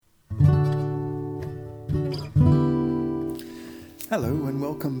Hello and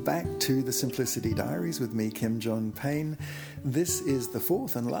welcome back to the Simplicity Diaries with me, Kim John Payne. This is the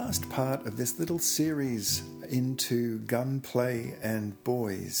fourth and last part of this little series into gunplay and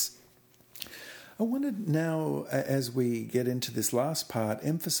boys. I wanted now, as we get into this last part,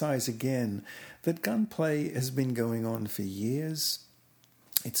 emphasize again that gunplay has been going on for years.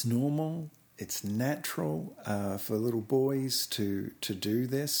 It's normal, it's natural for little boys to do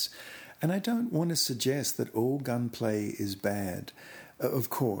this. And I don't want to suggest that all gunplay is bad, of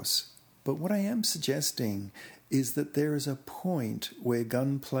course. But what I am suggesting is that there is a point where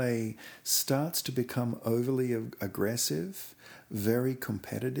gunplay starts to become overly aggressive, very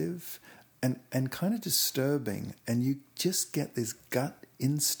competitive, and kind of disturbing. And you just get this gut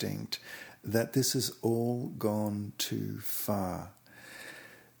instinct that this has all gone too far.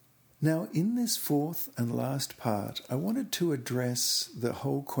 Now, in this fourth and last part, I wanted to address the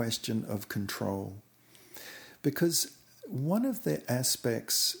whole question of control, because one of the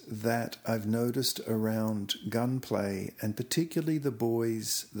aspects that I've noticed around gunplay, and particularly the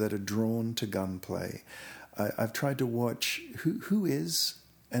boys that are drawn to gunplay, I've tried to watch who is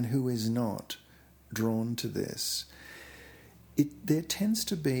and who is not drawn to this. There tends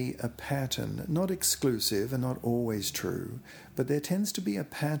to be a pattern, not exclusive and not always true, but there tends to be a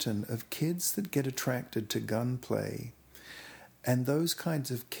pattern of kids that get attracted to gunplay and those kinds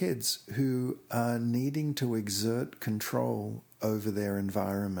of kids who are needing to exert control over their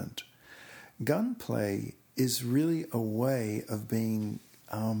environment. Gunplay is really a way of being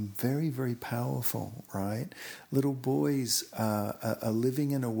very, very powerful, right? Little boys are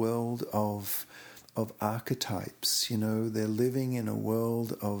living in a world of archetypes, they're living in a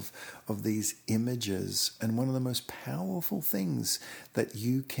world of these images. And one of the most powerful things that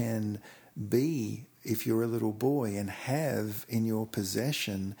you can be if you're a little boy and have in your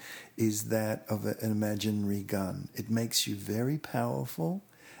possession is that of an imaginary gun. It makes you very powerful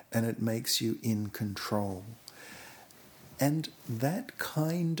and it makes you in control. And that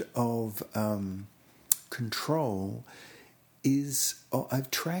kind of control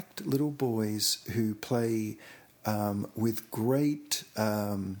I've tracked little boys who play with great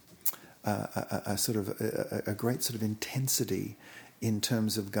a great sort of intensity in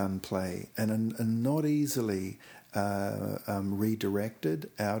terms of gunplay, and are not easily redirected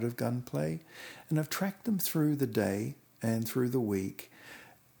out of gunplay. And I've tracked them through the day and through the week,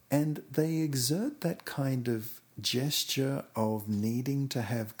 and they exert that kind of gesture of needing to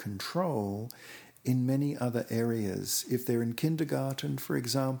have control in many other areas. If they're in kindergarten, for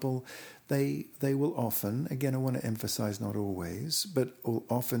example, they will often, again I want to emphasize not always, but will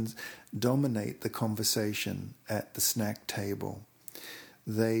often dominate the conversation at the snack table.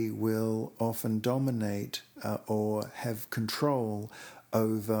 They will often dominate or have control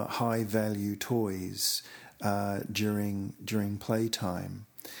over high-value toys during playtime.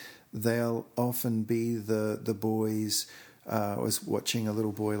 They'll often be the boys. I was watching a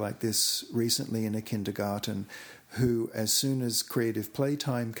little boy like this recently in a kindergarten who, as soon as creative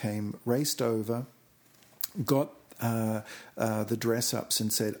playtime came, raced over, got the dress-ups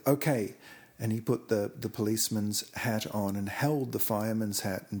and said, okay, and he put the policeman's hat on and held the fireman's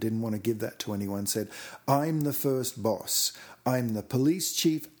hat and didn't want to give that to anyone, said, I'm the first boss. I'm the police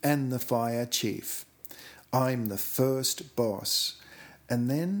chief and the fire chief. I'm the first boss. And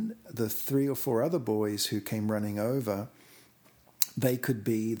then the 3 or 4 other boys who came running over, they could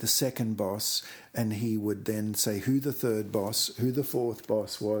be the second boss, and he would then say who the third boss, who the fourth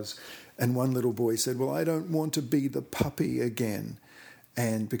boss was. And one little boy said, well, I don't want to be the puppy again.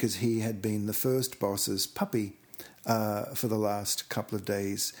 And because he had been the first boss's puppy for the last couple of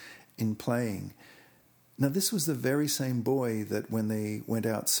days in playing. Now, this was the very same boy that when they went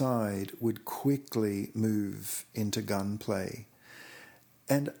outside would quickly move into gunplay.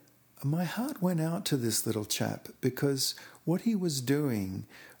 And my heart went out to this little chap because what he was doing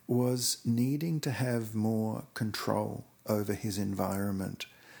was needing to have more control over his environment.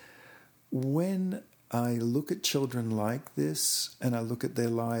 When I look at children like this and I look at their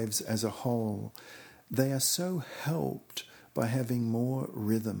lives as a whole, they are so helped by having more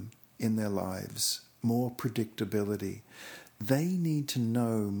rhythm in their lives, more predictability. They need to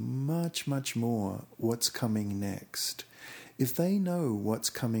know much, much more what's coming next. If they know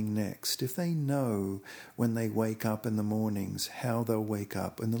what's coming next, if they know when they wake up in the mornings, how they'll wake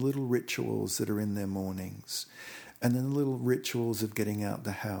up, and the little rituals that are in their mornings, and then the little rituals of getting out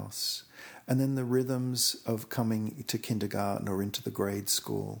the house, and then the rhythms of coming to kindergarten or into the grade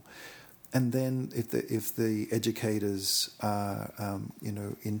school, and then if the educators are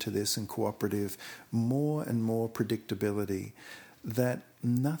into this and cooperative, more and more predictability, that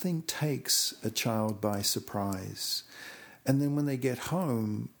nothing takes a child by surprise. And then when they get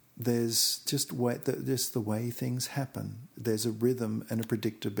home, there's just the way things happen. There's a rhythm and a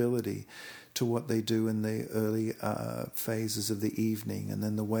predictability to what they do in the early phases of the evening, and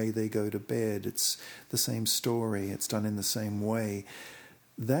then the way they go to bed. It's the same story. It's done in the same way.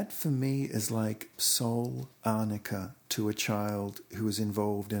 That for me is like soul arnica to a child who is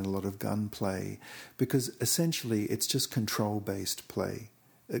involved in a lot of gunplay, because essentially it's just control-based play.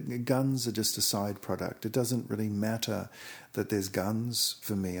 Guns are just a side product. It doesn't really matter that there's guns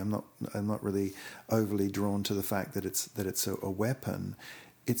for me. I'm not really overly drawn to the fact that it's a weapon.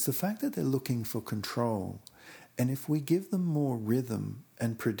 It's the fact that they're looking for control. And if we give them more rhythm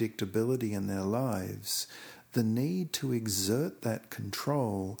and predictability in their lives, the need to exert that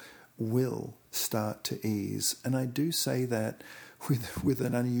control will start to ease. And I do say that with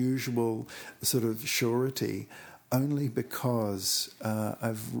an unusual sort of surety, only because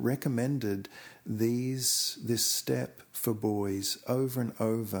I've recommended this step for boys over and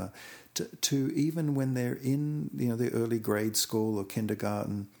over to even when they're in the early grade school or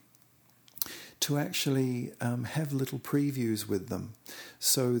kindergarten, to actually have little previews with them,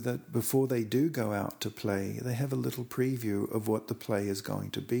 so that before they do go out to play, they have a little preview of what the play is going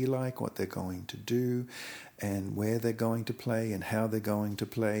to be like, what they're going to do, and where they're going to play and how they're going to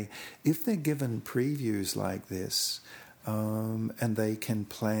play. If they're given previews like this, and they can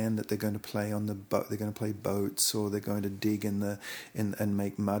plan that they're going to play on the boat, they're going to play boats, or they're going to dig and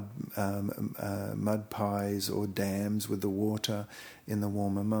make mud pies or dams with the water in the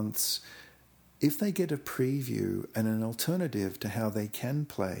warmer months. If they get a preview and an alternative to how they can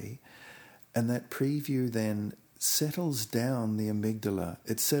play, and that preview then settles down the amygdala,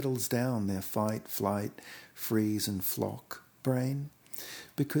 it settles down their fight, flight, freeze and flock brain,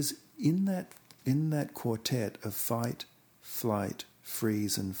 because in that quartet of fight, flight,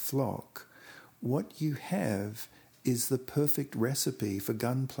 freeze and flock, what you have is the perfect recipe for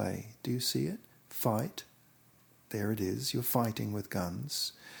gunplay. Do you see it? Fight, there it is, you're fighting with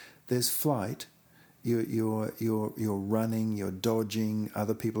guns. There's flight, you're running, you're dodging,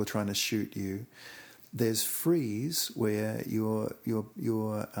 other people are trying to shoot you. There's freeze, where you're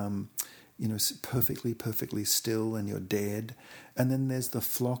perfectly still and you're dead. And then there's the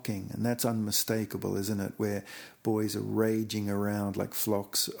flocking, and that's unmistakable, isn't it? Where boys are raging around like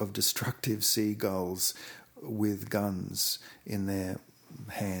flocks of destructive seagulls with guns in their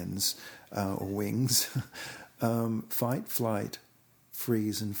hands or wings. Fight, flight,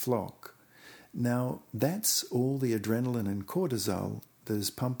 freeze and flock. Now, that's all the adrenaline and cortisol that is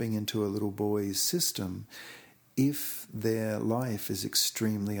pumping into a little boy's system if their life is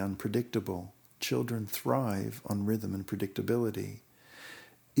extremely unpredictable. Children thrive on rhythm and predictability.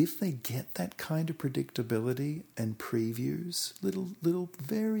 If they get that kind of predictability and previews, little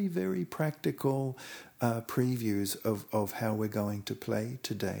very, very practical previews of how we're going to play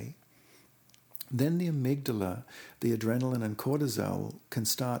today, then the amygdala, the adrenaline and cortisol can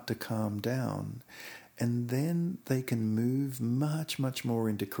start to calm down, and then they can move much, much more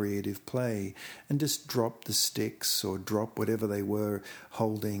into creative play and just drop the sticks or drop whatever they were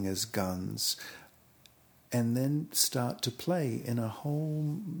holding as guns, and then start to play in a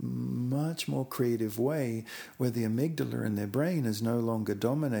whole much more creative way, where the amygdala in their brain is no longer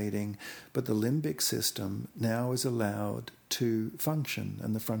dominating, but the limbic system now is allowed to function,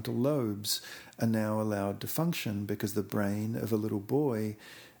 and the frontal lobes are now allowed to function, because the brain of a little boy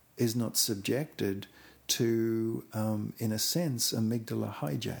is not subjected to, in a sense, amygdala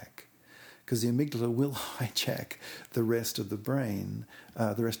hijack. Because the amygdala will hijack the rest of the brain,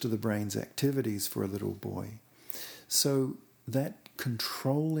 the rest of the brain's activities for a little boy. So that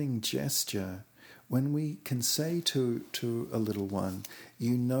controlling gesture, when we can say to a little one,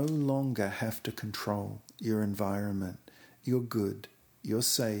 you no longer have to control your environment, you're good, you're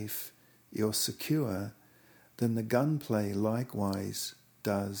safe, you're secure, then the gunplay likewise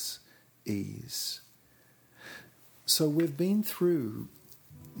does ease. So we've been through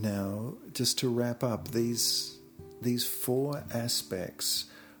now, just to wrap up, these four aspects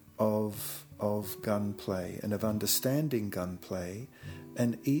of gunplay and of understanding gunplay,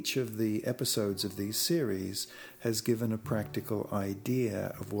 and each of the episodes of these series has given a practical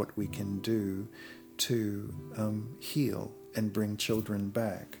idea of what we can do to heal and bring children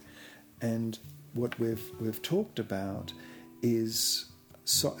back. And what we've talked about is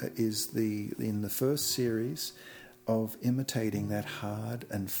in the first series of imitating that hard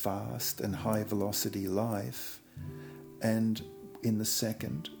and fast and high velocity life, and in the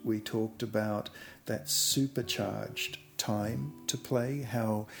second we talked about that supercharged time to play,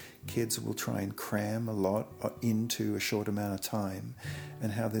 how kids will try and cram a lot into a short amount of time,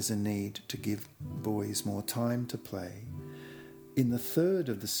 and how there's a need to give boys more time to play. In the third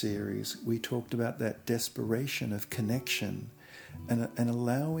of the series, we talked about that desperation of connection and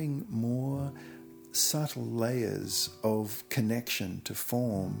allowing more subtle layers of connection to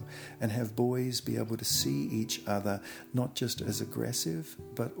form, and have boys be able to see each other not just as aggressive,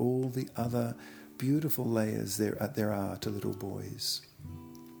 but all the other beautiful layers there are to little boys.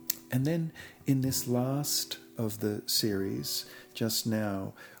 And then in this last of the series, just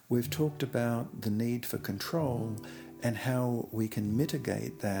now, we've talked about the need for control and how we can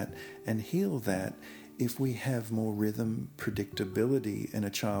mitigate that and heal that if we have more rhythm, predictability in a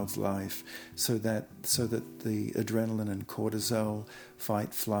child's life, so that the adrenaline and cortisol,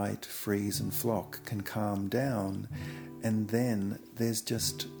 fight, flight, freeze and flock can calm down, and then there's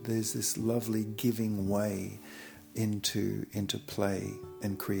this lovely giving way into play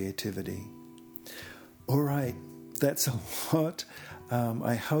and creativity. All right, that's a lot.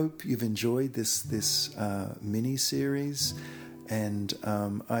 I hope you've enjoyed this mini series. And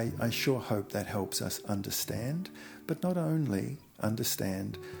I sure hope that helps us understand, but not only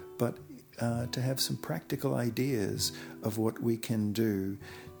understand, but to have some practical ideas of what we can do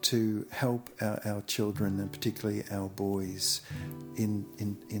to help our children, and particularly our boys, in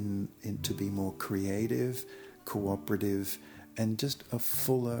to be more creative, cooperative, and just a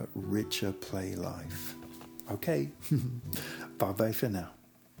fuller, richer play life. Okay, bye-bye for now.